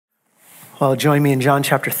Well, join me in John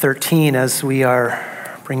chapter 13 as we are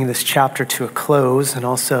bringing this chapter to a close, and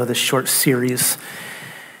also this short series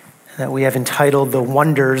that we have entitled The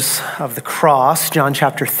Wonders of the Cross, John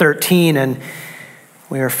chapter 13. And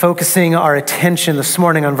we are focusing our attention this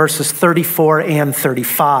morning on verses 34 and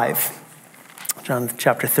 35. John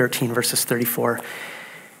chapter 13, verses 34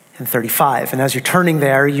 and 35. And as you're turning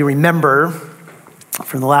there, you remember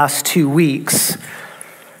from the last 2 weeks,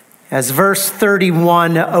 as verse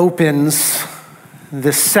 31 opens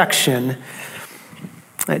this section,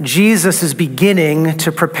 Jesus is beginning to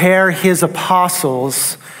prepare his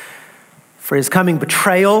apostles for his coming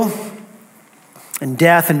betrayal and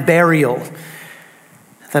death and burial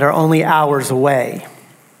that are only hours away.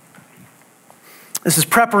 This is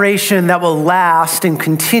preparation that will last and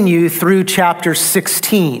continue through chapter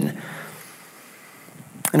 16.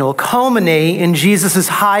 And it will culminate in Jesus'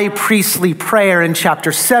 high priestly prayer in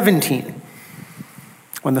chapter 17,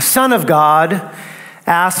 when the Son of God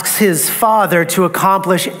asks his Father to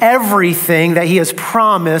accomplish everything that he has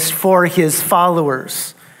promised for his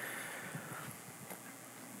followers.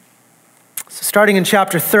 So starting in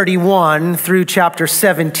chapter 31 through chapter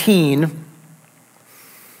 17,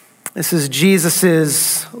 this is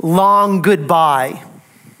Jesus' long goodbye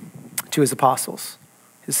to his apostles,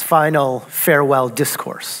 his final farewell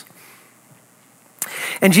discourse.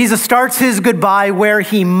 And Jesus starts his goodbye where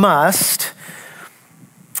he must.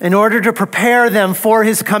 In order to prepare them for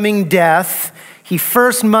his coming death, he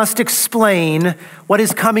first must explain what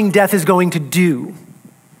his coming death is going to do,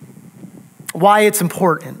 why it's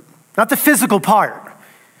important, not the physical part.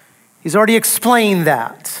 He's already explained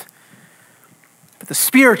that. But the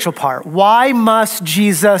spiritual part, why must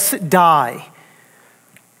Jesus die?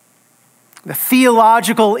 The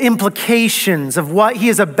theological implications of what he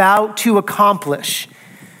is about to accomplish.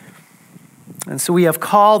 And so we have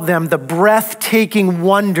called them the breathtaking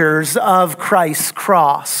wonders of Christ's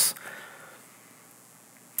cross.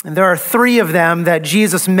 And there are 3 of them that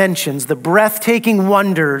Jesus mentions, the breathtaking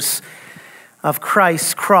wonders of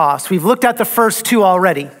Christ's cross. We've looked at the first 2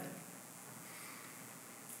 already.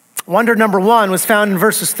 Wonder number 1 was found in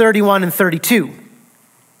verses 31 and 32.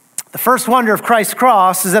 The first wonder of Christ's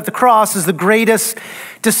cross is that the cross is the greatest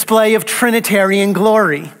display of Trinitarian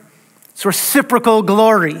glory. It's reciprocal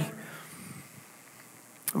glory.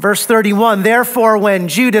 Verse 31, therefore, when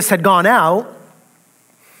Judas had gone out,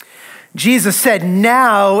 Jesus said,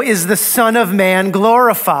 now is the Son of Man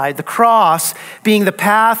glorified. The cross being the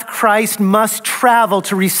path Christ must travel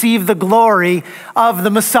to receive the glory of the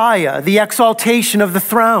Messiah, the exaltation of the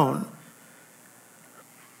throne.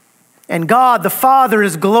 And God, the Father,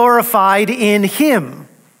 is glorified in him.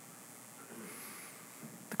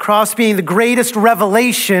 The cross being the greatest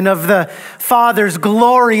revelation of the Father's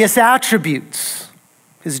glorious attributes,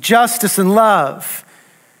 his justice and love,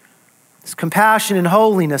 his compassion and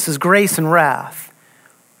holiness, his grace and wrath.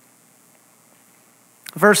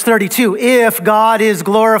 Verse 32, if God is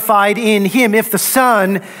glorified in him, if the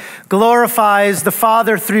Son glorifies the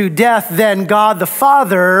Father through death, then God the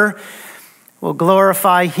Father will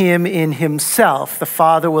glorify him in himself. The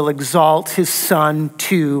Father will exalt his Son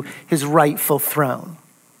to his rightful throne.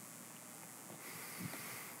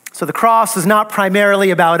 So the cross is not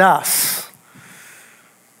primarily about us.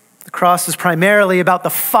 The cross is primarily about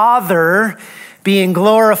the Father being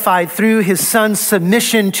glorified through his Son's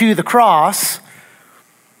submission to the cross.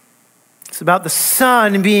 It's about the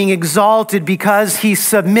Son being exalted because he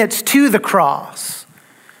submits to the cross.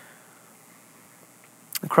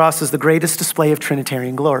 The cross is the greatest display of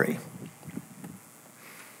Trinitarian glory.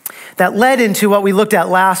 That led into what we looked at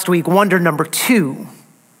last week, wonder number 2.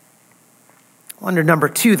 Wonder number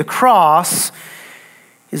 2, the cross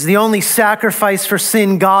is the only sacrifice for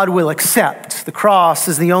sin God will accept. The cross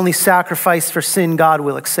is the only sacrifice for sin God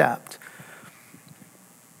will accept.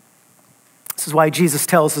 This is why Jesus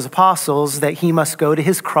tells his apostles that he must go to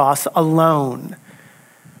his cross alone.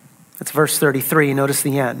 That's verse 33. Notice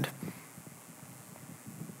the end.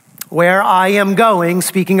 Where I am going,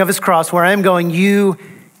 speaking of his cross, where I am going, you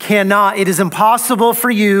cannot. It is impossible for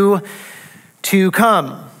you to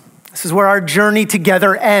come. This is where our journey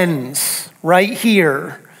together ends, right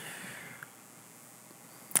here.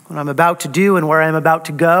 What I'm about to do and where I'm about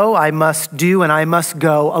to go, I must do and I must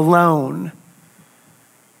go alone.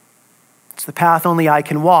 It's the path only I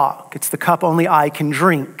can walk. It's the cup only I can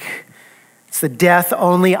drink. It's the death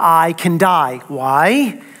only I can die.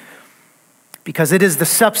 Why? Because it is the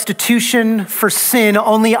substitution for sin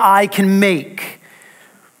only I can make.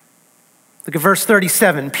 Look at verse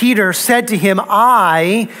 37. Peter said to him,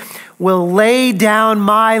 I will lay down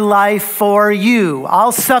my life for you.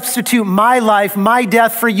 I'll substitute my life, my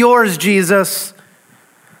death for yours, Jesus.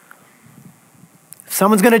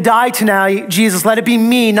 someone's going to die tonight, Jesus, let it be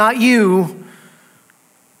me, not you.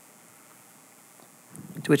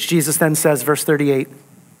 To which Jesus then says, verse 38,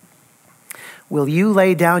 will you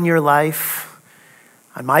lay down your life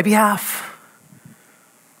on my behalf?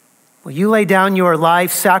 Will you lay down your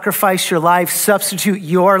life, sacrifice your life, substitute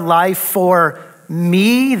your life for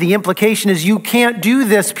me? The implication is you can't do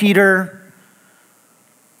this, Peter.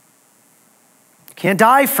 You can't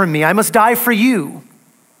die for me. I must die for you.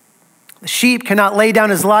 The sheep cannot lay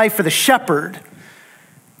down his life for the shepherd.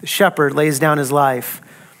 The shepherd lays down his life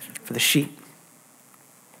for the sheep.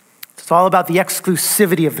 It's all about the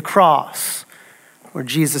exclusivity of the cross, where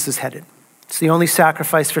Jesus is headed. It's the only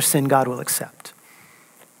sacrifice for sin God will accept.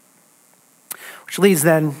 Which leads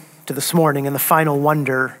then to this morning and the final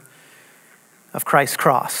wonder of Christ's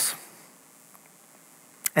cross.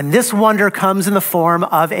 And this wonder comes in the form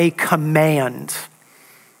of a command,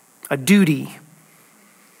 a duty.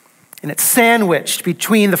 And it's sandwiched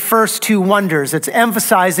between the first two wonders. It's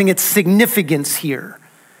emphasizing its significance here.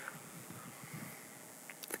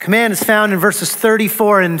 The command is found in verses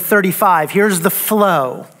 34 and 35. Here's the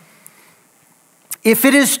flow. If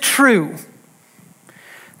it is true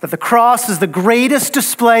that the cross is the greatest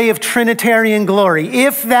display of Trinitarian glory,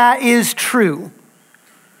 if that is true,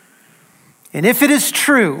 and if it is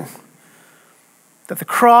true that the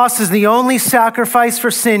cross is the only sacrifice for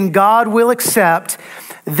sin God will accept,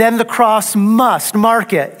 then the cross must,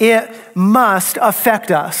 mark it, it must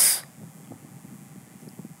affect us.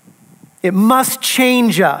 It must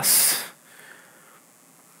change us.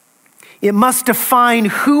 It must define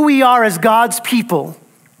who we are as God's people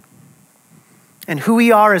and who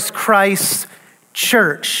we are as Christ's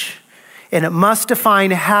church. And it must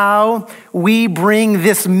define how we bring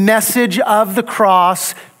this message of the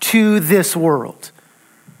cross to this world.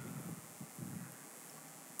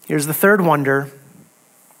 Here's the third wonder.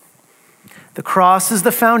 The cross is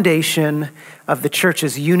the foundation of the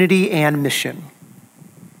church's unity and mission.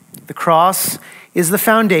 The cross is the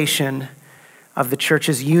foundation of the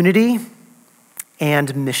church's unity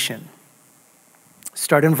and mission.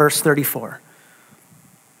 Start in verse 34.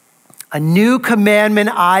 A new commandment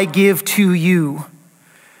I give to you,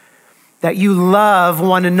 that you love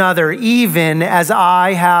one another, even as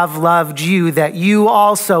I have loved you, that you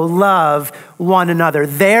also love one another.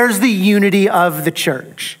 There's the unity of the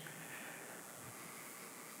church.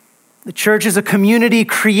 The church is a community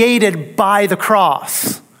created by the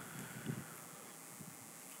cross.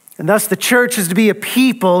 And thus the church is to be a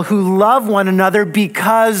people who love one another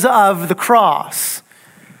because of the cross.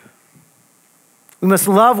 We must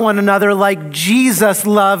love one another like Jesus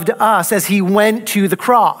loved us as he went to the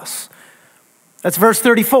cross. That's verse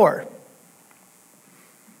 34.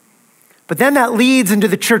 But then that leads into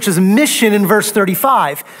the church's mission in verse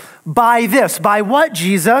 35. By this, by what,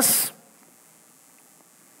 Jesus?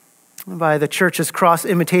 By the church's cross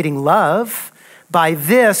imitating love. By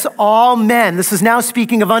this, all men, this is now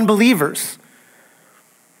speaking of unbelievers,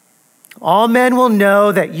 all men will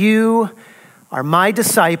know that you are my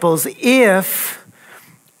disciples if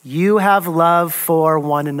you have love for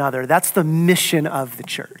one another. That's the mission of the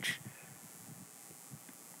church.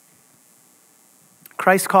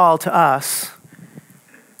 Christ's call to us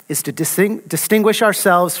is to distinguish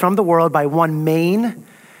ourselves from the world by one main,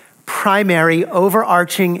 primary,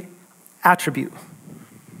 overarching attribute.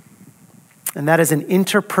 And that is an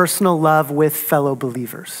interpersonal love with fellow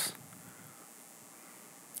believers.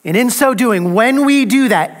 And in so doing, when we do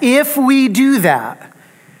that, if we do that,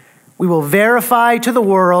 we will verify to the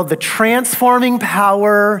world the transforming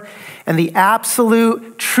power and the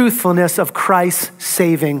absolute truthfulness of Christ's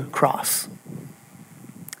saving cross.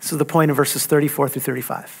 This is the point of verses 34 through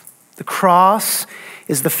 35. The cross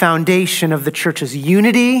is the foundation of the church's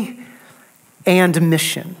unity and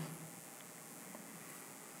mission.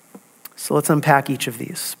 So let's unpack each of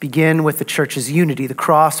these. Begin with the church's unity, the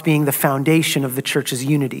cross being the foundation of the church's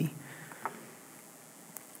unity.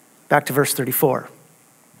 Back to verse 34.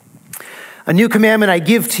 A new commandment I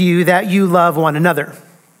give to you, that you love one another.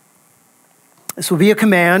 This will be a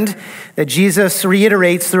command that Jesus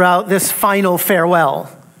reiterates throughout this final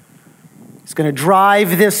farewell. He's going to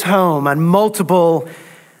drive this home on multiple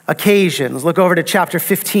occasions. Look over to chapter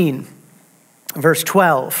 15, verse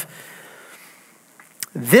 12.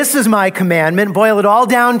 This is my commandment, boil it all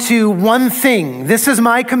down to one thing. This is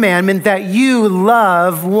my commandment, that you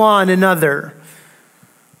love one another.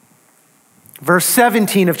 Verse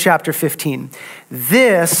 17 of chapter 15.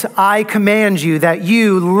 This I command you, that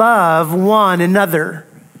you love one another.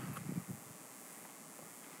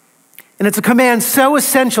 And it's a command so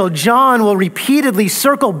essential, John will repeatedly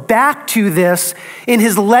circle back to this in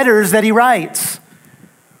his letters that he writes.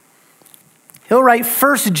 He'll write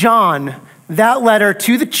 1 John, that letter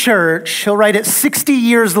to the church. He'll write it 60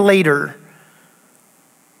 years later.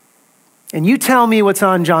 And you tell me what's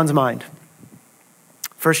on John's mind.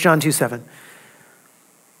 1 John 2:7.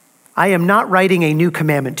 I am not writing a new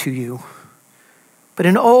commandment to you, but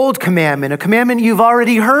an old commandment, a commandment you've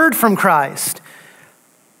already heard from Christ.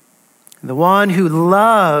 The one who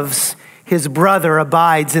loves his brother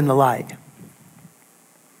abides in the light.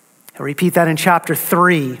 I'll repeat that in chapter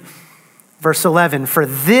 3, verse 11. For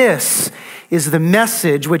this is the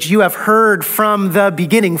message which you have heard from the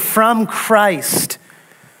beginning, from Christ,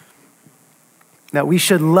 that we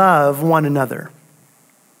should love one another.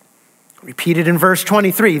 Repeated in verse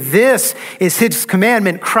 23, this is his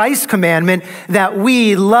commandment, Christ's commandment, that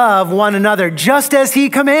we love one another just as he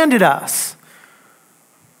commanded us.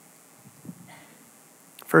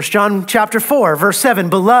 1 John chapter 4, verse 7,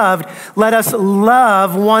 beloved, let us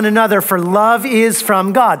love one another, for love is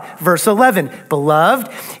from God. Verse 11, beloved,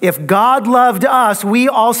 if God loved us, we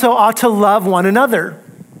also ought to love one another.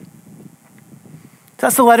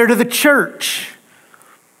 That's the letter to the church.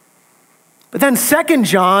 But then 2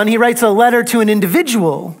 John, he writes a letter to an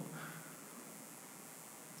individual.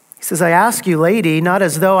 He says, I ask you, lady, not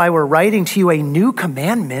as though I were writing to you a new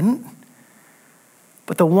commandment,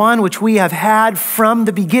 but the one which we have had from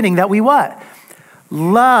the beginning, that we what?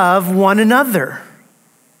 Love one another.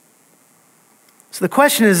 So the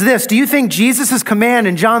question is this, do you think Jesus' command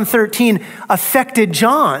in John 13 affected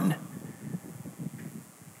John?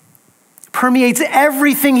 Permeates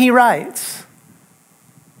everything he writes.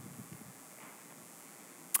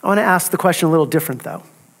 I want to ask the question a little different, though.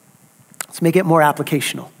 Let's make it more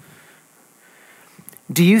applicational.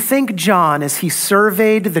 Do you think John, as he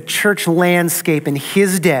surveyed the church landscape in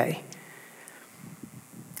his day,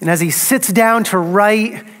 and as he sits down to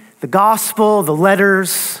write the gospel, the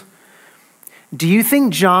letters, do you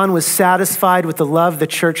think John was satisfied with the love the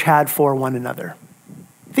church had for one another?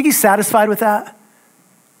 Think he's satisfied with that?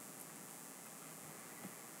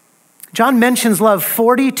 John mentions love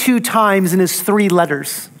 42 times in his 3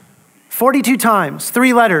 letters. 42 times,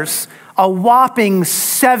 3 letters, a whopping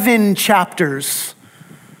 7 chapters.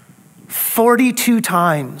 42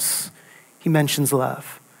 times he mentions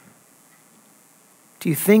love. Do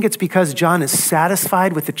you think it's because John is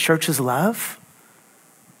satisfied with the church's love?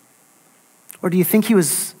 Or do you think he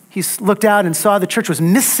looked out and saw the church was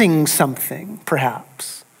missing something,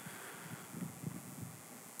 perhaps?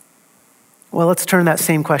 Well, let's turn that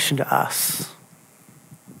same question to us.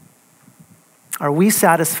 Are we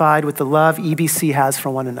satisfied with the love EBC has for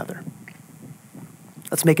one another?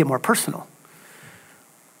 Let's make it more personal.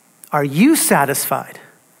 Are you satisfied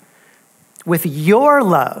with your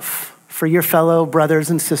love for your fellow brothers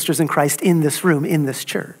and sisters in Christ in this room, in this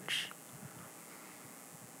church?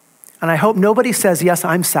 And I hope nobody says, yes,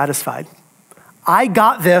 I'm satisfied. I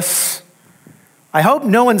got this. I hope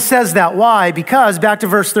no one says that. Why? Because, back to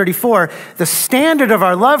verse 34, the standard of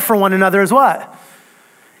our love for one another is what?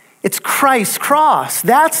 It's Christ's cross.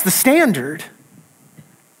 That's the standard.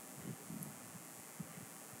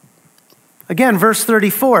 Again, verse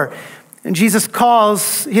 34, and Jesus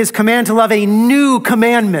calls his command to love a new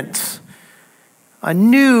commandment. A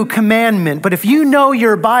new commandment. But if you know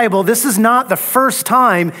your Bible, this is not the first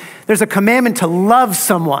time there's a commandment to love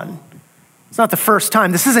someone. It's not the first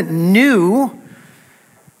time. This isn't new.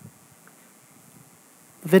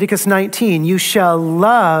 Leviticus 19, you shall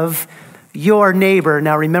love your neighbor.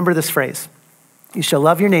 Now remember this phrase. You shall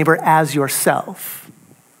love your neighbor as yourself.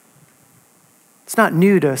 It's not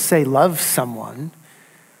new to say love someone.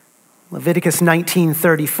 Leviticus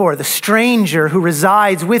 19:34, the stranger who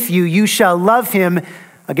resides with you, you shall love him,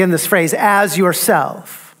 again this phrase, as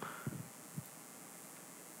yourself.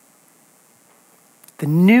 The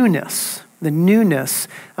newness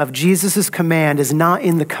of Jesus' command is not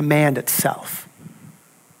in the command itself.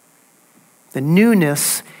 The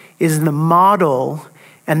newness is the model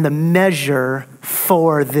and the measure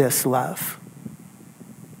for this love.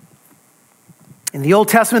 In the Old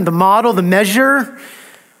Testament, the model, the measure,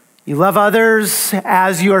 you love others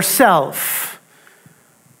as yourself.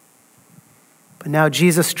 But now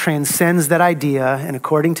Jesus transcends that idea, and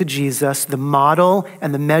according to Jesus, the model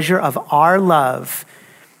and the measure of our love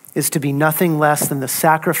is to be nothing less than the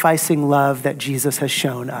sacrificing love that Jesus has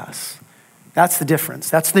shown us. That's the difference.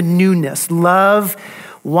 That's the newness. Love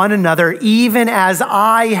one another even as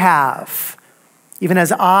I have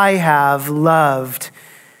loved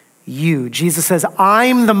you. Jesus says,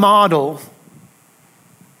 I'm the model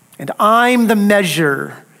and I'm the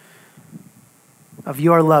measure of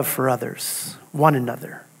your love for others, one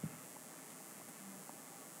another.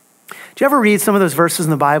 Do you ever read some of those verses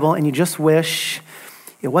in the Bible and you just wish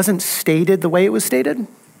it wasn't stated the way it was stated.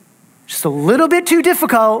 Just a little bit too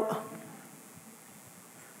difficult.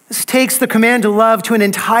 This takes the command to love to an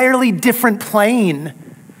entirely different plane.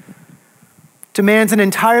 Demands an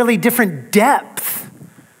entirely different depth.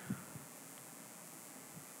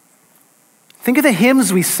 Think of the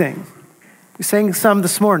hymns we sing. We sang some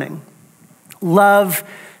this morning. Love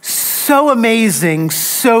so amazing,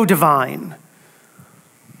 so divine.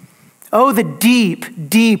 Oh, the deep,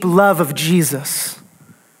 deep love of Jesus.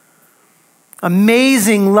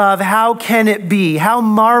 Amazing love, how can it be? How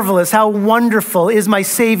marvelous, how wonderful is my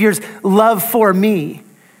Savior's love for me?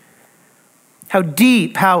 How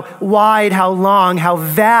deep, how wide, how long, how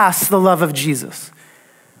vast the love of Jesus.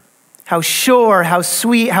 How sure, how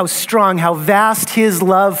sweet, how strong, how vast his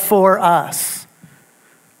love for us.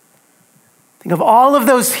 Think of all of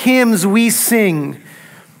those hymns we sing,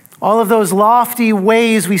 all of those lofty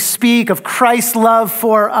ways we speak of Christ's love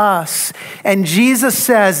for us. And Jesus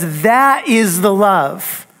says that is the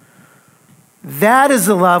love. That is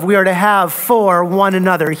the love we are to have for one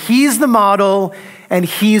another. He's the model and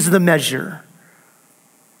he's the measure.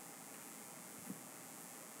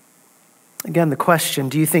 Again, the question,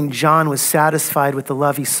 do you think John was satisfied with the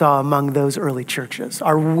love he saw among those early churches?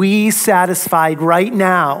 Are we satisfied right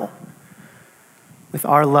now with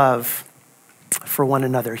our love for one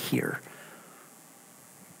another here?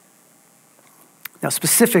 Now,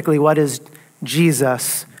 specifically, what is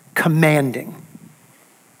Jesus commanding?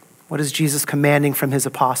 What is Jesus commanding from his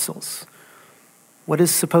apostles? What is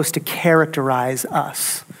supposed to characterize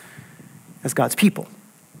us as God's people?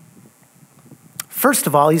 First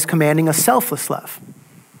of all, he's commanding a selfless love.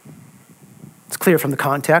 It's clear from the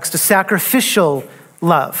context, a sacrificial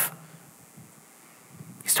love.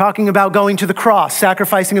 He's talking about going to the cross,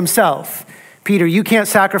 sacrificing himself. Peter, you can't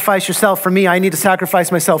sacrifice yourself for me. I need to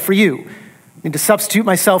sacrifice myself for you. I need to substitute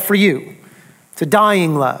myself for you. It's a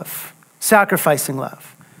dying love, sacrificing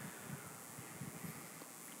love.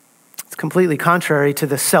 It's completely contrary to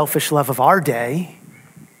the selfish love of our day.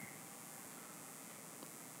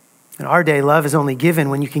 In our day, love is only given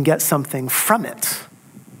when you can get something from it.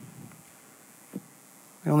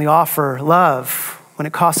 We only offer love when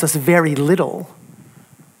it costs us very little.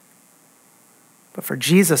 But for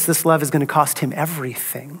Jesus, this love is going to cost him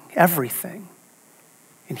everything, everything.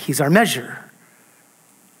 And he's our measure.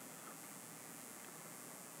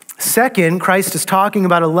 Second, Christ is talking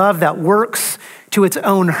about a love that works to its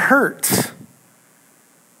own hurt.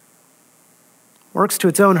 Works to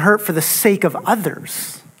its own hurt for the sake of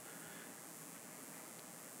others.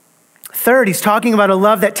 Third, he's talking about a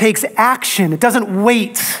love that takes action. It doesn't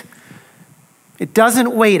wait. It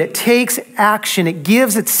doesn't wait. It takes action. It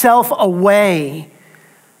gives itself away.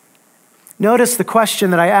 Notice the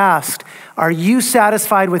question that I asked. Are you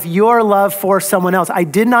satisfied with your love for someone else? I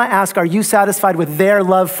did not ask, are you satisfied with their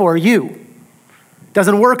love for you? It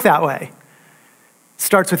doesn't work that way. It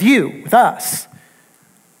starts with you, with us.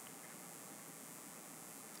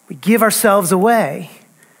 We give ourselves away.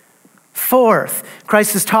 Fourth,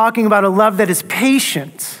 Christ is talking about a love that is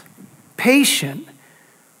patient. Patient.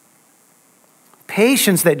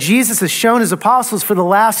 Patience that Jesus has shown his apostles for the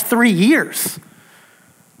last 3 years.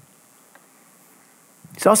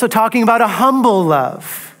 He's also talking about a humble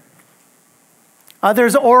love,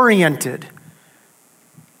 others-oriented.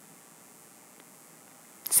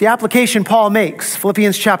 It's the application Paul makes.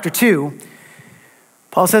 Philippians chapter 2.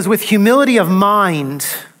 Paul says, with humility of mind,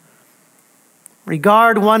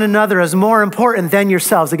 regard one another as more important than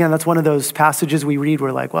yourselves. Again, that's one of those passages we read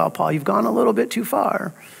where like, well, Paul, you've gone a little bit too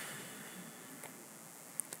far.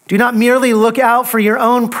 Do not merely look out for your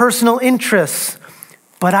own personal interests,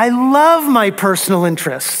 but I love my personal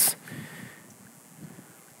interests,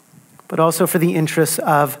 but also for the interests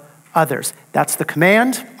of others. That's the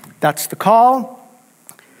command. That's the call.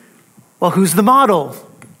 Well, who's the model?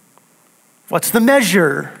 What's the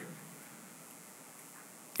measure?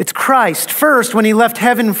 It's Christ. First, when he left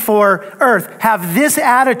heaven for earth, have this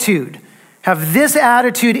attitude. Have this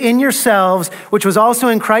attitude in yourselves, which was also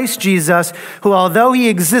in Christ Jesus, who, although he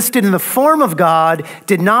existed in the form of God,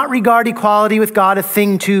 did not regard equality with God a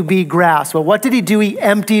thing to be grasped. Well, what did he do? He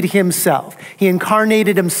emptied himself. He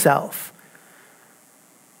incarnated himself.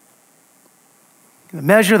 The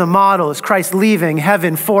measure, the model is Christ leaving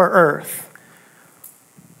heaven for earth.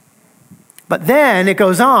 But then it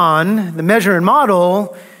goes on, the measure and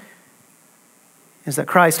model is that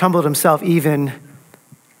Christ humbled himself even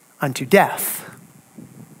unto death.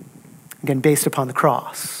 Again, based upon the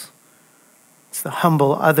cross. It's the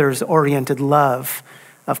humble, others-oriented love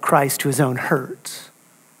of Christ to his own hurt.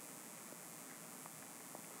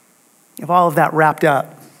 You have all of that wrapped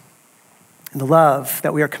up and the love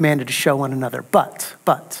that we are commanded to show one another. But,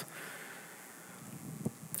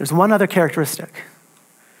 there's one other characteristic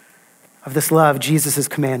of this love Jesus is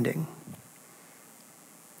commanding.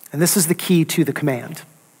 And this is the key to the command.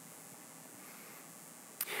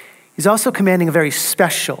 He's also commanding a very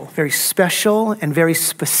special and very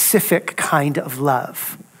specific kind of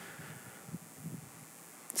love.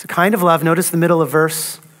 It's a kind of love, notice the middle of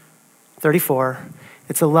verse 34.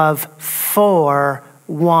 It's a love for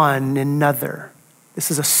one another. This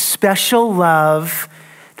is a special love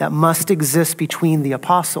that must exist between the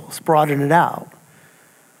apostles, broaden it out.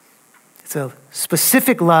 It's a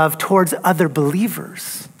specific love towards other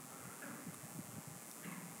believers.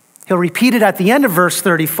 He'll repeat it at the end of verse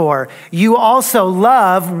 34. You also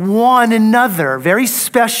love one another. Very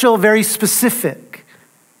special, very specific.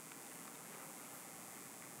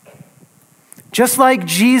 Just like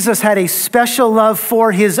Jesus had a special love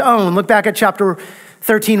for his own. Look back at chapter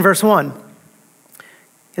 13, verse 1.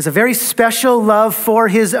 He has a very special love for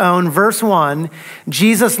his own. Verse 1,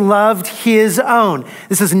 Jesus loved his own.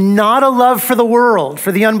 This is not a love for the world,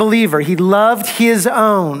 for the unbeliever. He loved his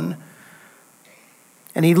own.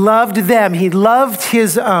 And he loved them. He loved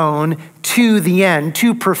his own to the end,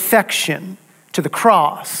 to perfection, to the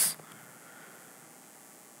cross.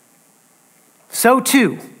 So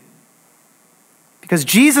too, because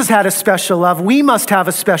Jesus had a special love, we must have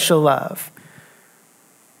a special love.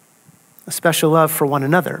 A special love for one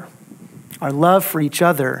another. Our love for each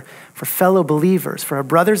other, for fellow believers, for our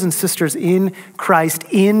brothers and sisters in Christ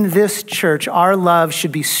in this church. Our love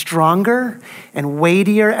should be stronger and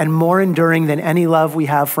weightier and more enduring than any love we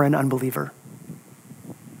have for an unbeliever.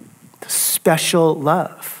 The special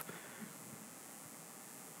love.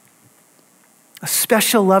 A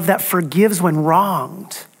special love that forgives when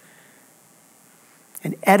wronged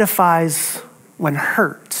and edifies when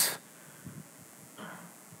hurt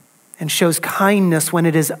and shows kindness when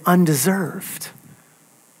it is undeserved.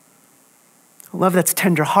 A love that's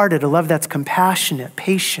tenderhearted, a love that's compassionate,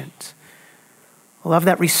 patient. A love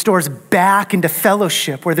that restores back into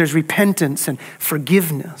fellowship where there's repentance and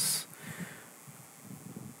forgiveness.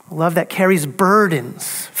 A love that carries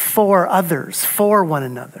burdens for others, for one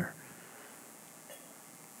another.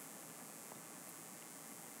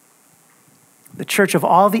 The church of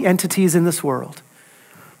all the entities in this world,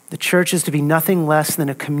 the church is to be nothing less than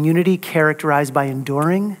a community characterized by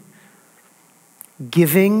enduring,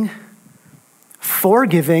 giving,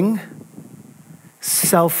 forgiving,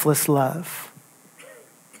 selfless love.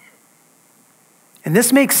 And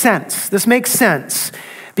this makes sense. This makes sense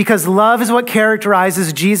because love is what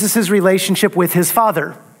characterizes Jesus' relationship with his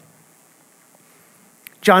Father.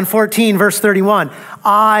 John 14, verse 31,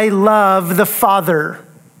 I love the Father.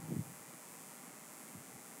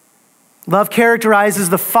 Love characterizes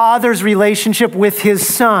the Father's relationship with his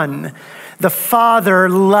Son. The Father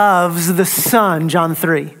loves the Son, John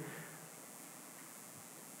 3.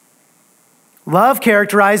 Love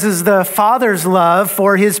characterizes the Father's love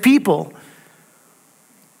for his people.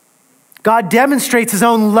 God demonstrates his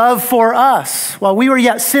own love for us. While we were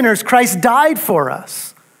yet sinners, Christ died for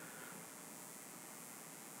us.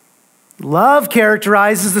 Love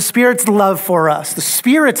characterizes the Spirit's love for us, the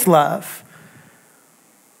Spirit's love.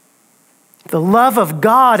 The love of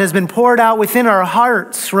God has been poured out within our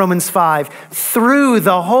hearts, Romans 5, through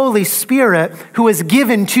the Holy Spirit who is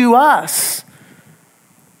given to us.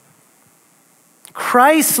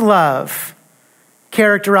 Christ's love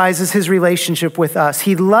characterizes his relationship with us.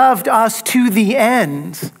 He loved us to the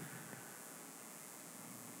end.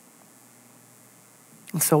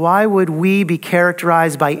 And so why would we be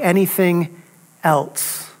characterized by anything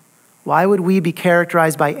else? Why would we be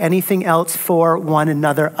characterized by anything else for one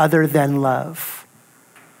another other than love?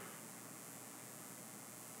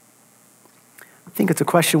 I think it's a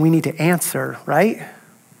question we need to answer, right?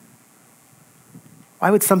 Why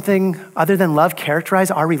would something other than love characterize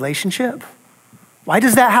our relationship? Why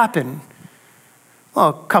does that happen? Well,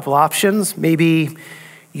 a couple options. Maybe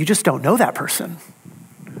you just don't know that person.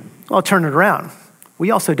 Well, turn it around. We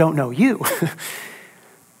also don't know you.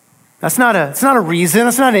 It's not a reason,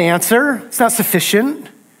 it's not an answer, it's not sufficient.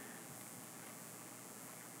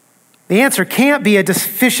 The answer can't be a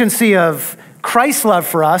deficiency of Christ's love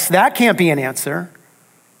for us. That can't be an answer.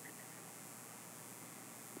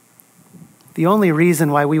 The only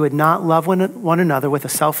reason why we would not love one another with a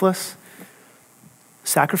selfless,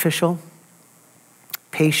 sacrificial,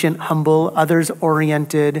 patient, humble,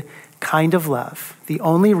 others-oriented kind of love, the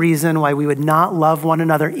only reason why we would not love one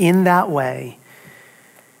another in that way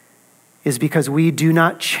is because we do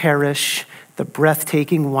not cherish the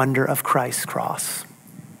breathtaking wonder of Christ's cross.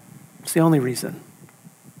 It's the only reason.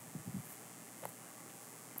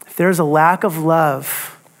 If there's a lack of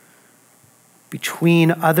love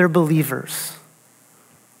between other believers,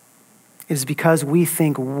 it is because we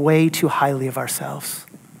think way too highly of ourselves.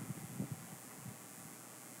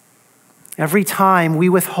 Every time we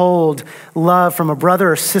withhold love from a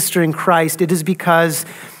brother or sister in Christ, it is because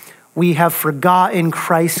we have forgotten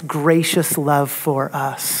Christ's gracious love for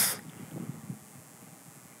us.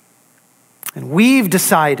 And we've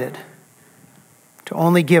decided to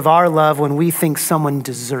only give our love when we think someone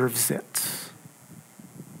deserves it.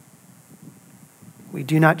 We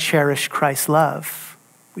do not cherish Christ's love.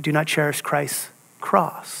 We do not cherish Christ's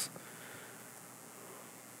cross.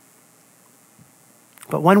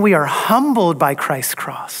 But when we are humbled by Christ's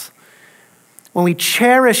cross, when we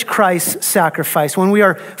cherish Christ's sacrifice, when we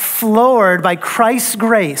are floored by Christ's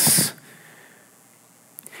grace,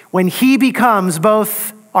 when he becomes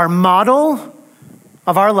both our model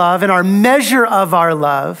of our love and our measure of our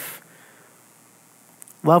love,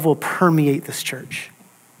 love will permeate this church.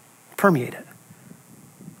 Permeate it.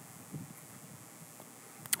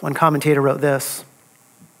 One commentator wrote this: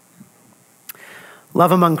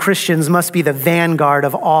 love among Christians must be the vanguard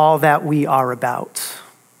of all that we are about.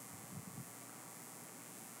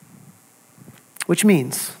 Which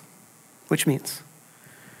means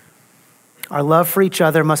our love for each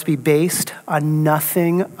other must be based on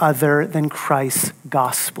nothing other than Christ's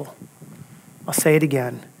gospel. I'll say it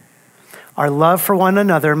again. Our love for one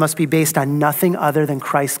another must be based on nothing other than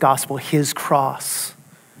Christ's gospel, his cross.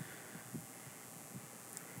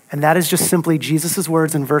 And that is just simply Jesus'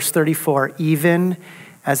 words in verse 34, even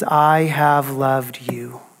as I have loved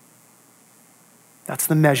you. That's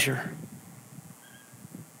the measure.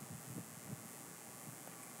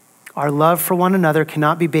 Our love for one another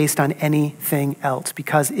cannot be based on anything else,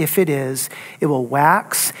 because if it is, it will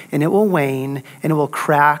wax and it will wane and it will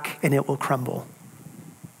crack and it will crumble.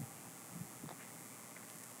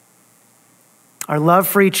 Our love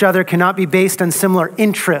for each other cannot be based on similar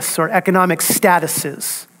interests or economic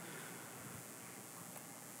statuses.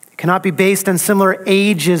 It cannot be based on similar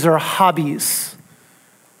ages or hobbies.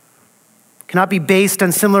 It cannot be based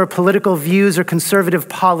on similar political views or conservative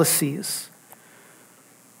policies.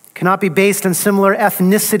 Cannot be based on similar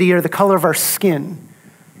ethnicity or the color of our skin.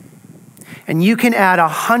 And you can add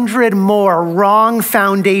 100 more wrong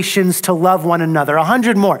foundations to love one another,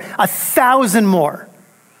 100 more, 1,000 more.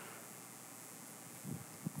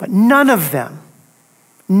 But none of them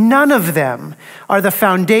are the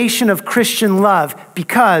foundation of Christian love,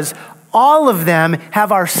 because all of them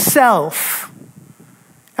have ourself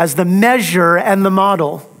as the measure and the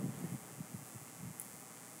model,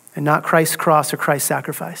 and not Christ's cross or Christ's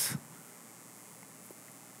sacrifice.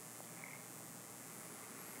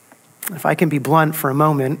 If I can be blunt for a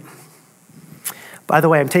moment, by the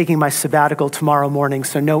way, I'm taking my sabbatical tomorrow morning,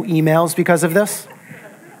 so no emails because of this.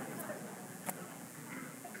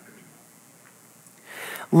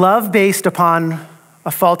 Love based upon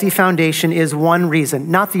a faulty foundation is one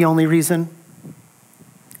reason, not the only reason,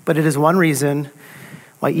 but it is one reason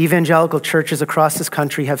why evangelical churches across this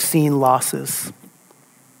country have seen losses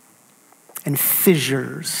and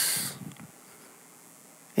fissures.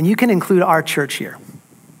 And you can include our church here.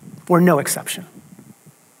 We're no exception.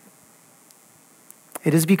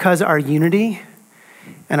 It is because our unity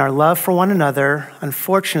and our love for one another,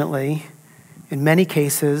 unfortunately, in many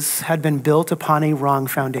cases, had been built upon a wrong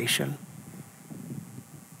foundation.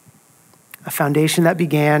 A foundation that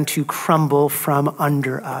began to crumble from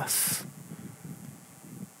under us.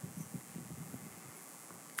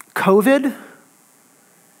 COVID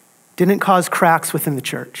didn't cause cracks within the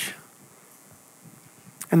church.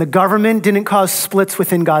 And the government didn't cause splits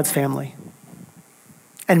within God's family.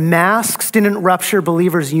 And masks didn't rupture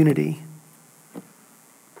believers' unity.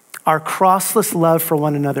 Our crossless love for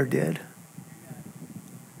one another did.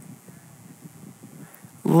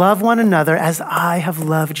 Love one another as I have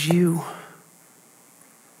loved you.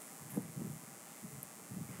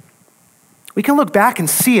 We can look back and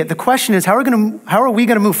see it. The question is, how are we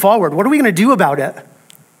going to move forward? What are we going to do about it?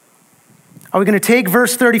 Are we going to take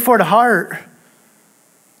verse 34 to heart?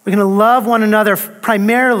 We're going to love one another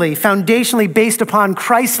primarily, foundationally based upon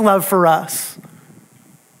Christ's love for us.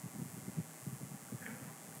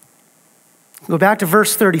 Go back to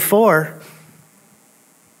verse 34.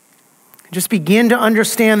 Just begin to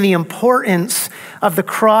understand the importance of the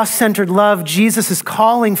cross-centered love Jesus is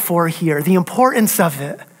calling for here, the importance of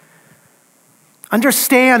it.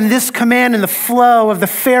 Understand this command in the flow of the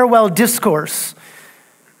farewell discourse.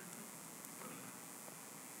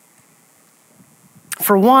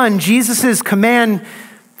 For one, Jesus' command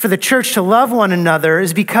for the church to love one another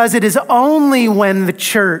is because it is only when the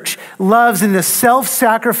church loves in the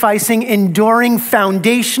self-sacrificing, enduring,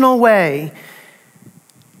 foundational way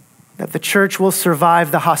that the church will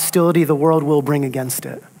survive the hostility the world will bring against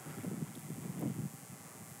it.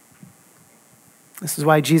 This is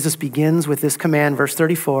why Jesus begins with this command, verse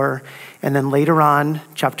 34, and then later on,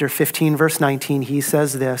 chapter 15, verse 19, he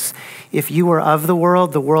says this: if you were of the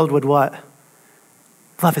world would what?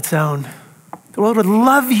 Love its own. The world would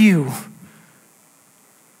love you.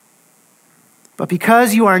 But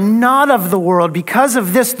because you are not of the world, because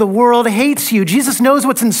of this, the world hates you. Jesus knows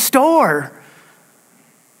what's in store.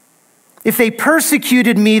 If they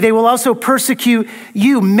persecuted me, they will also persecute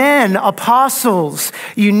you, men, apostles.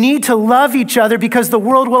 You need to love each other because the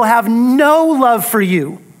world will have no love for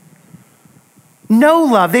you. No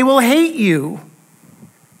love. They will hate you.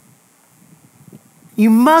 You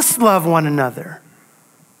must love one another.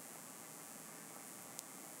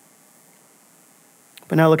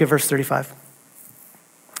 But now look at verse 35.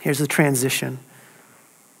 Here's the transition.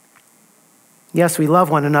 Yes, we love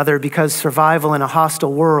one another because survival in a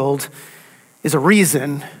hostile world is a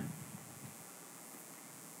reason.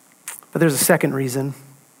 But there's a second reason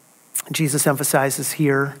Jesus emphasizes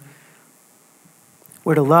here.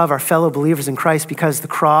 We're to love our fellow believers in Christ because the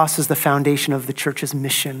cross is the foundation of the church's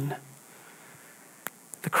mission.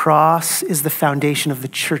 The cross is the foundation of the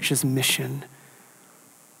church's mission.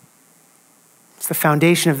 It's the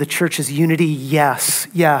foundation of the church's unity,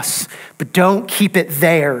 yes, but don't keep it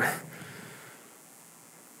there.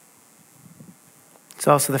 It's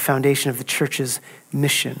also the foundation of the church's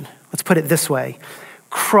mission. Let's put it this way.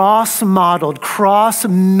 Cross-modeled,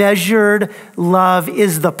 cross-measured love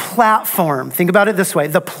is the platform. Think about it this way.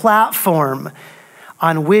 The platform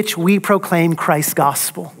on which we proclaim Christ's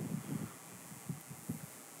gospel.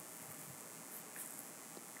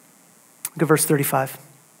 Look at verse 35.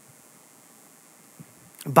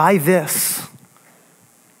 By this,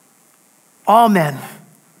 all men,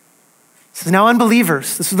 this is now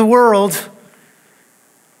unbelievers, this is the world.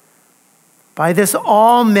 By this,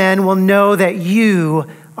 all men will know that you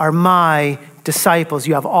are my disciples.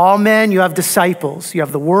 You have all men, you have disciples. You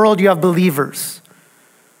have the world, you have believers.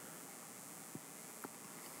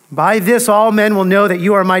 By this, all men will know that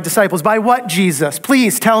you are my disciples. By what, Jesus?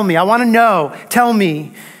 Please tell me. I want to know. Tell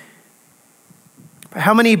me. By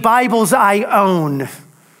how many Bibles I own.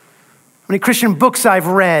 How many Christian books I've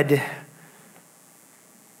read.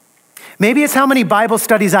 Maybe it's how many Bible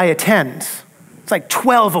studies I attend. It's like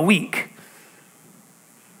 12 a week.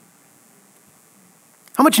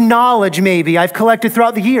 How much knowledge maybe I've collected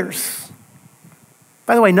throughout the years.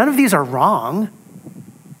 By the way, none of these are wrong.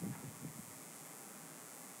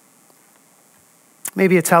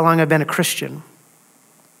 Maybe it's how long I've been a Christian.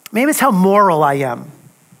 Maybe it's how moral I am.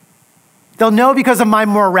 They'll know because of my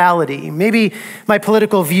morality, maybe my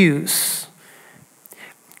political views.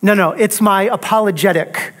 No, it's my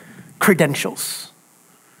apologetic credentials.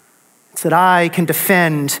 It's that I can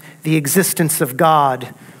defend the existence of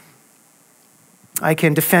God. I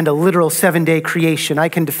can defend a literal 7-day creation. I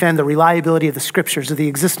can defend the reliability of the scriptures, of the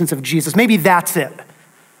existence of Jesus. Maybe that's it.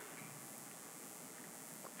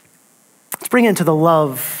 Let's bring it into the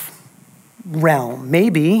love realm.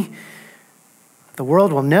 Maybe the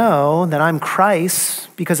world will know that I'm Christ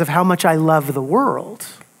because of how much I love the world.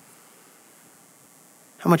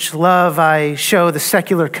 How much love I show the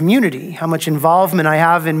secular community. How much involvement I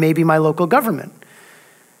have in maybe my local government.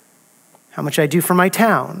 How much I do for my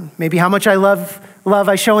town. Maybe how much I love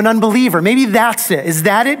I show an unbeliever. Maybe that's it. Is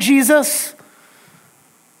that it, Jesus?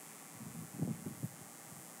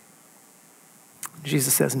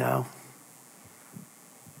 Jesus says no.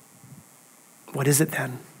 What is it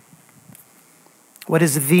then? What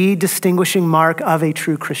is the distinguishing mark of a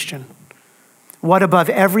true Christian? What above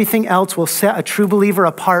everything else will set a true believer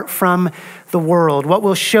apart from the world? What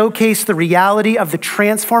will showcase the reality of the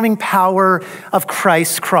transforming power of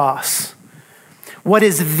Christ's cross? What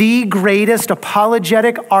is the greatest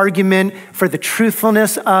apologetic argument for the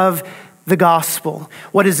truthfulness of the gospel?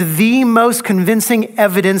 What is the most convincing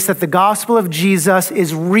evidence that the gospel of Jesus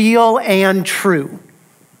is real and true?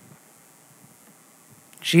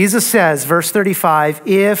 Jesus says, verse 35,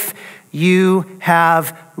 if you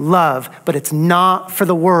have love, but it's not for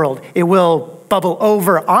the world. It will bubble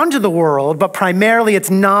over onto the world, but primarily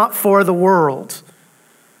it's not for the world.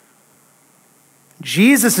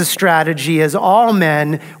 Jesus' strategy is all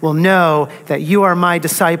men will know that you are my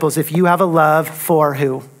disciples if you have a love for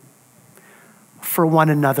who? For one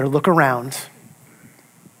another. Look around.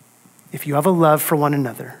 If you have a love for one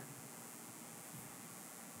another.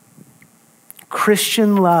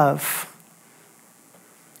 Christian love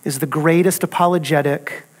is the greatest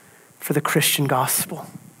apologetic for the Christian gospel.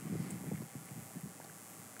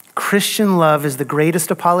 Christian love is the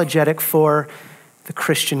greatest apologetic for the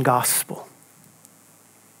Christian gospel.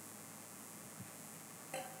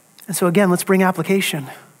 And so again, let's bring application.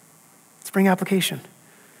 Let's bring application.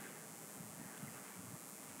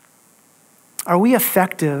 Are we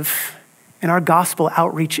effective in our gospel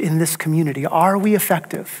outreach in this community? Are we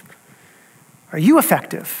effective? Are you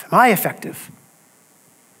effective? Am I effective?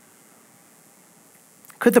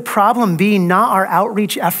 Could the problem be not our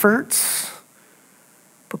outreach efforts,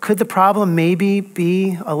 but could the problem maybe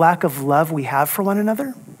be a lack of love we have for one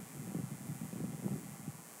another?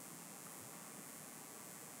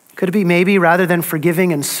 Could it be maybe rather than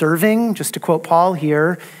forgiving and serving, just to quote Paul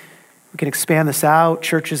here, we can expand this out,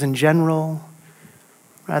 churches in general,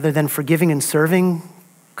 rather than forgiving and serving,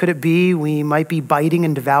 could it be we might be biting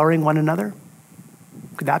and devouring one another?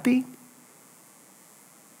 Could that be?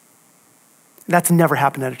 That's never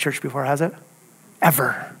happened at a church before, has it?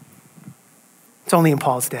 Ever. It's only in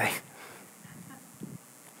Paul's day.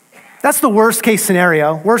 That's the worst case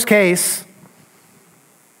scenario. Worst case.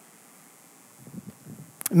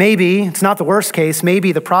 Maybe it's not the worst case.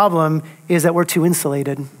 Maybe the problem is that we're too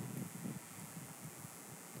insulated.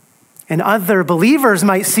 And other believers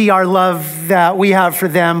might see our love that we have for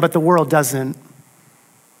them, but the world doesn't.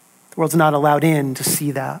 The world's not allowed in to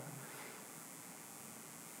see that.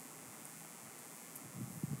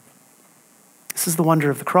 This is the wonder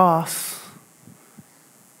of the cross.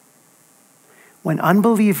 When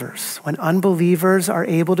unbelievers are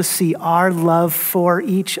able to see our love for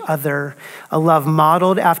each other, a love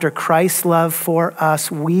modeled after Christ's love for us,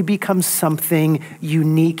 we become something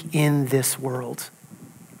unique in this world.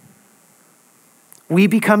 We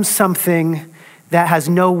become something that has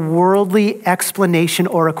no worldly explanation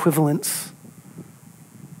or equivalence.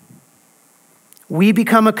 We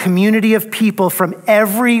become a community of people from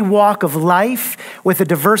every walk of life with a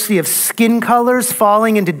diversity of skin colors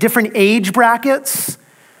falling into different age brackets,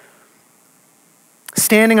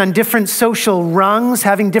 standing on different social rungs,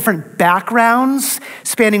 having different backgrounds,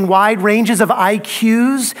 spanning wide ranges of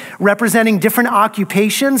IQs, representing different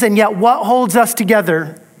occupations, and yet what holds us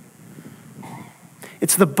together?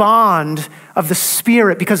 It's the bond of the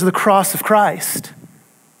Spirit because of the cross of Christ.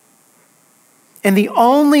 And the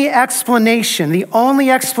only explanation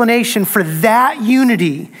for that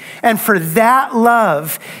unity and for that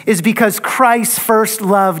love is because Christ first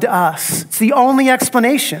loved us. It's the only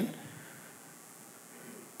explanation.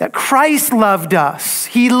 That Christ loved us.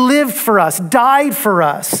 He lived for us, died for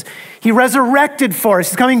us. He resurrected for us.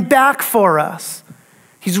 He's coming back for us.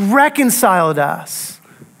 He's reconciled us.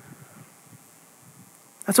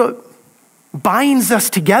 That's what binds us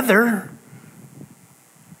together.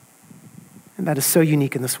 And that is so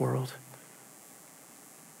unique in this world.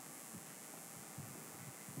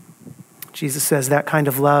 Jesus says that kind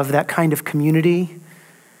of love, that kind of community,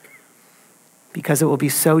 because it will be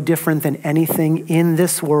so different than anything in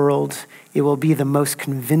this world, it will be the most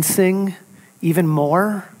convincing, even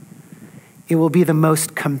more, it will be the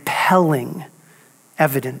most compelling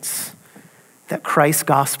evidence that Christ's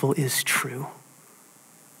gospel is true.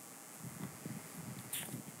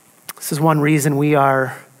 This is one reason we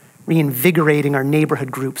are reinvigorating our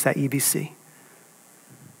neighborhood groups at EBC.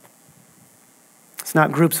 It's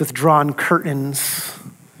not groups with drawn curtains,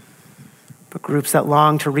 but groups that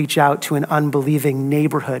long to reach out to an unbelieving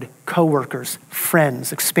neighborhood, coworkers,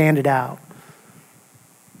 friends, expanded out.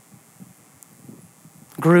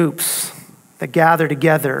 Groups that gather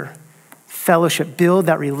together, fellowship, build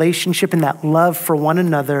that relationship and that love for one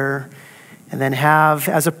another, and then have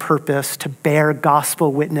as a purpose to bear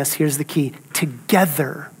gospel witness. Here's the key: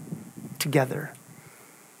 together. You're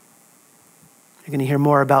going to hear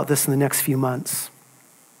more about this in the next few months.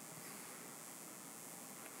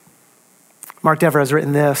 Mark Dever has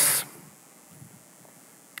written this: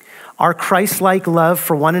 our Christ-like love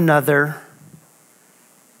for one another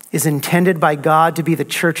is intended by God to be the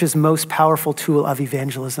church's most powerful tool of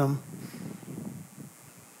evangelism.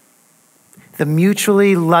 The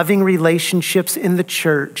mutually loving relationships in the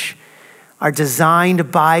church are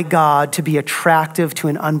designed by God to be attractive to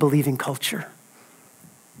an unbelieving culture.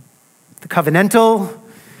 The covenantal,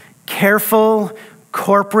 careful,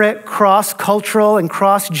 corporate, cross-cultural, and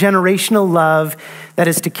cross-generational love that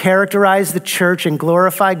is to characterize the church and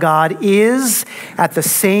glorify God is at the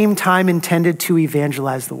same time intended to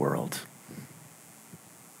evangelize the world.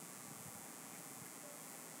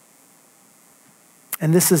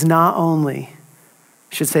 And this is not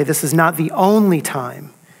the only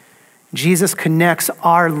time Jesus connects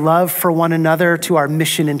our love for one another to our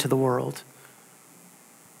mission into the world.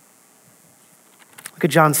 Look at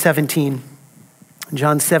John 17. In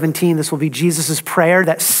John 17, this will be Jesus' prayer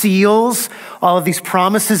that seals all of these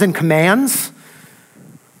promises and commands.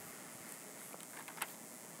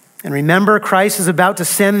 And remember, Christ is about to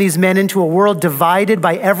send these men into a world divided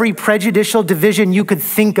by every prejudicial division you could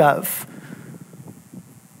think of.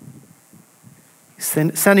 He's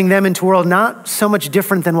sending them into a world not so much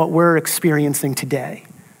different than what we're experiencing today.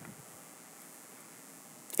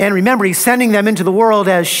 And remember, he's sending them into the world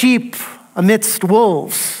as sheep amidst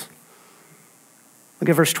wolves. Look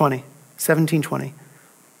at verse 20, 17:20.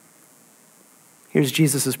 Here's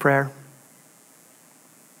Jesus' prayer.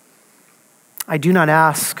 I do not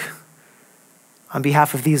ask on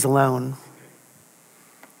behalf of these alone.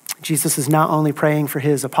 Jesus is not only praying for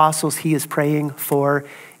his apostles, he is praying for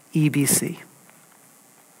EBC.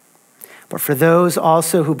 But for those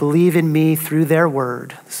also who believe in me through their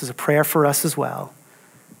word, this is a prayer for us as well.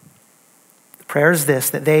 The prayer is this,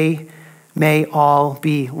 that they may all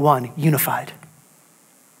be one, unified.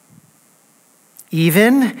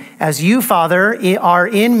 Even as you, Father, are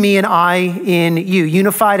in me and I in you,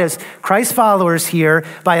 unified as Christ's followers here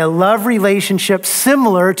by a love relationship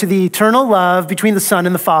similar to the eternal love between the Son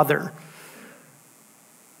and the Father.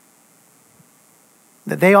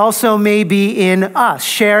 That they also may be in us,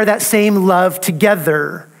 share that same love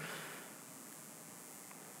together.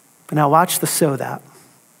 But now watch the so that.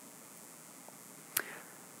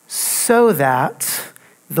 So that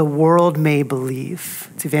the world may believe.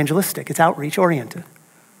 It's evangelistic, it's outreach oriented.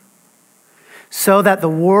 So that the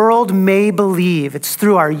world may believe. It's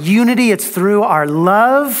through our unity, it's through our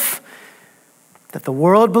love that the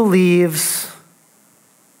world believes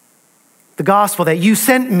the gospel that you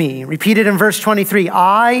sent me. Repeated in verse 23,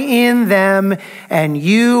 I in them and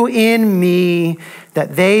you in me,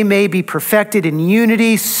 that they may be perfected in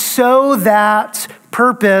unity, so that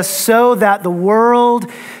the world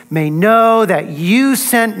may know that you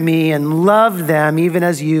sent me and loved them even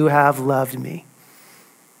as you have loved me.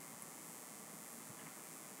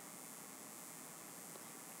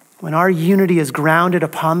 When our unity is grounded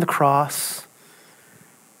upon the cross,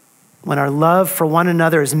 when our love for one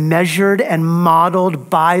another is measured and modeled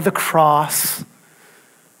by the cross,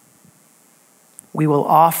 we will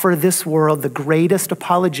offer this world the greatest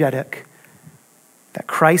apologetic that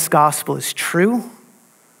Christ's gospel is true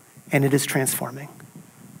and it is transforming.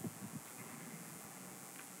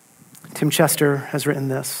 Tim Chester has written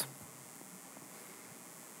this.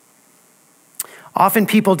 Often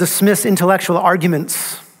people dismiss intellectual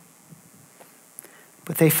arguments,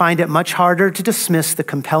 but they find it much harder to dismiss the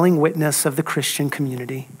compelling witness of the Christian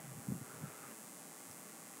community.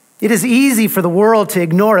 It is easy for the world to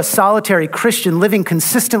ignore a solitary Christian living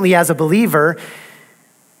consistently as a believer.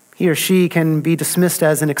 He or she can be dismissed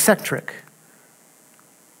as an eccentric.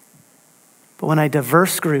 But when a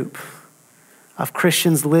diverse group of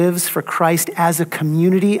Christians lives for Christ as a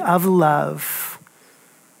community of love,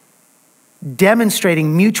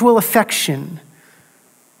 demonstrating mutual affection,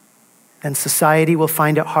 then society will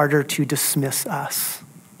find it harder to dismiss us.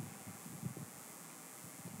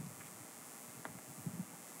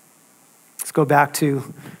 Let's go back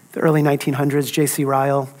to the early 1900s, J.C.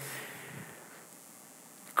 Ryle.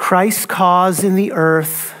 Christ's cause in the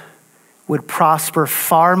earth would prosper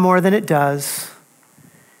far more than it does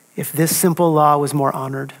if this simple law was more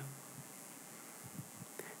honored.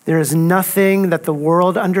 There is nothing that the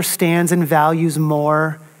world understands and values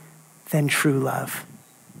more than true love.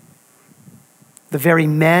 The very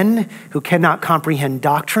men who cannot comprehend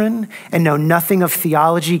doctrine and know nothing of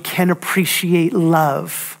theology can appreciate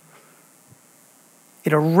love.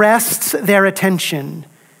 It arrests their attention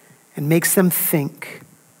and makes them think.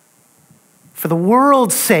 For the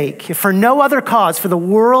world's sake, if for no other cause, for the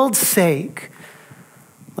world's sake,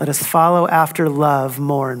 let us follow after love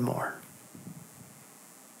more and more.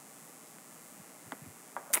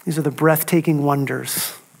 These are the breathtaking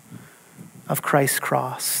wonders of Christ's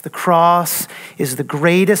cross. The cross is the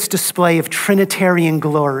greatest display of Trinitarian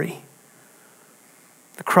glory.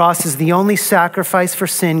 The cross is the only sacrifice for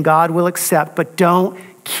sin God will accept, but don't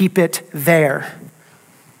keep it there.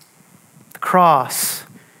 The cross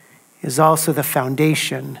is also the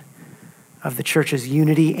foundation of the church's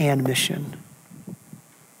unity and mission.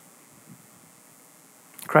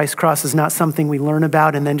 Christ's cross is not something we learn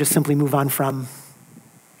about and then just simply move on from.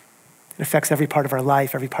 It affects every part of our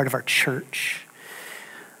life, every part of our church.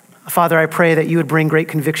 Father, I pray that you would bring great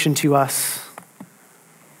conviction to us,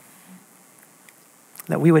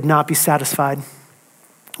 that we would not be satisfied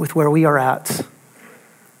with where we are at,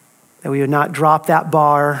 that we would not drop that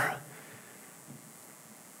bar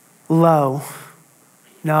low.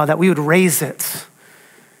 No, that we would raise it,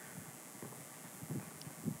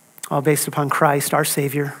 all based upon Christ, our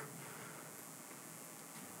Savior,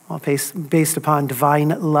 all based upon divine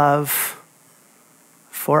love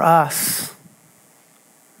for us,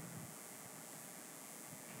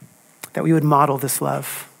 that we would model this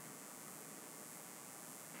love.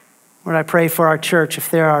 Lord, I pray for our church, if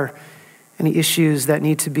there are any issues that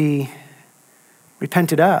need to be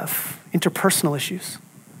repented of, interpersonal issues,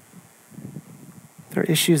 there are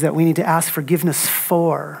issues that we need to ask forgiveness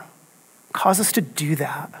for, cause us to do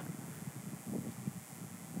that.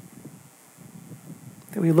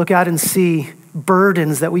 That we look out and see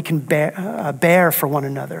burdens that we can bear for one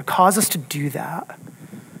another. Cause us to do that.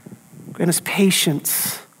 Grant us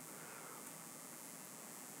patience.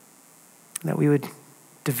 That we would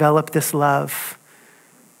develop this love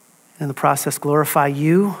and in the process glorify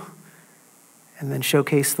you and then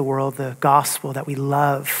showcase the world the gospel that we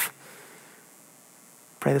love.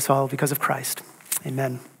 Pray this all because of Christ.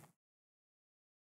 Amen.